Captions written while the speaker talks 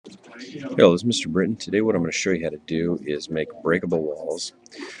Hello, this is Mr. Britton. Today what I'm going to show you how to do is make breakable walls.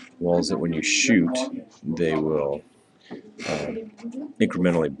 Walls that when you shoot, they will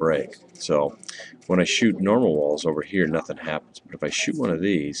incrementally break. So when I shoot normal walls over here, nothing happens. But if I shoot one of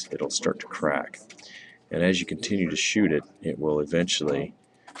these, it'll start to crack. And as you continue to shoot it, it will eventually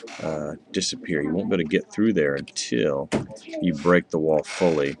disappear. You won't be able to get through there until you break the wall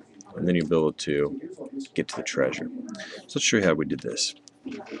fully, and then you'll be able to get to the treasure. So let's show you how we did this.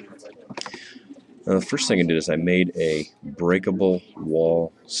 The first thing I did is I made a breakable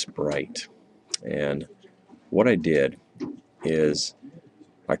wall sprite. And what I did is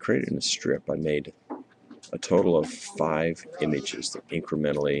I created in a strip. I made a total of 5 images that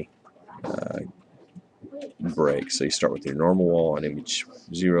incrementally break. So you start with your normal wall on image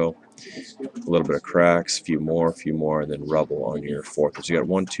 0, a little bit of cracks, a few more, and then rubble on your fourth. So you got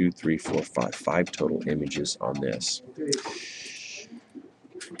 1, 2, 3, 4, 5, 5 total images on this.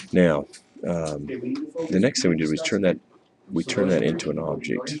 Now, the next thing we did was turn that into an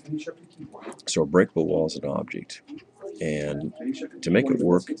object. So a breakable wall is an object. And to make it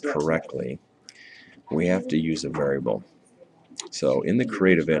work correctly, we have to use a variable. So in the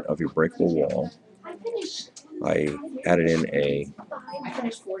create event of your breakable wall, I added in a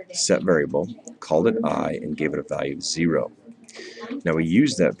set variable, called it I, and gave it a value of 0. Now we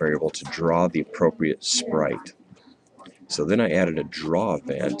used that variable to draw the appropriate sprite. So then I added a draw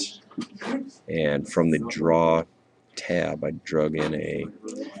event, and from the draw tab I drug in a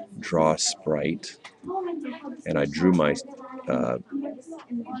draw sprite, and I drew my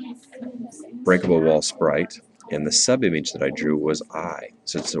breakable wall sprite, and the subimage that I drew was I.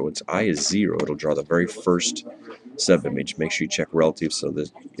 So it's I is 0, it'll draw the very first subimage. Make sure you check relative so that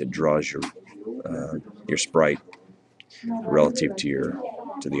it draws your sprite relative to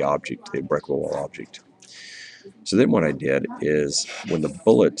the object, the breakable wall object. So then what I did is when the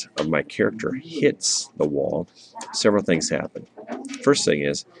bullet of my character hits the wall, several things happen. First thing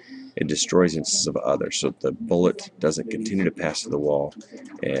is it destroys instances of others, so the bullet doesn't continue to pass through the wall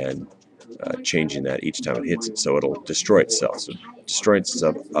and changing that each time it hits it, so it'll destroy itself. So destroy instances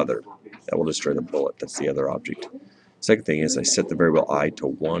of other, that will destroy the bullet, that's the other object. Second thing is I set the variable I to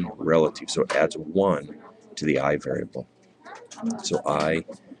 1 relative, so it adds 1 to the I variable. So I,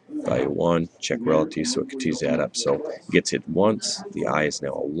 value 1, check relative, so it continues to add up. So it gets hit once, the I is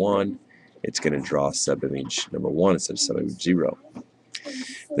now a 1, it's going to draw subimage number 1 instead of subimage 0.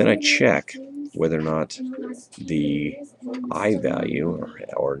 Then I check whether or not the I value,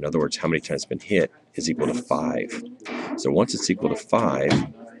 or in other words, how many times it's been hit, is equal to 5. So once it's equal to 5,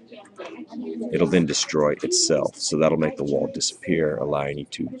 it'll then destroy itself. So that'll make the wall disappear, allowing you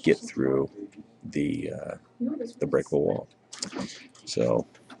to get through the breakable wall. So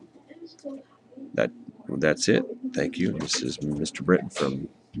that's it. Thank you. This is Mr. Britton from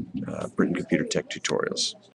Britton Computer Tech Tutorials.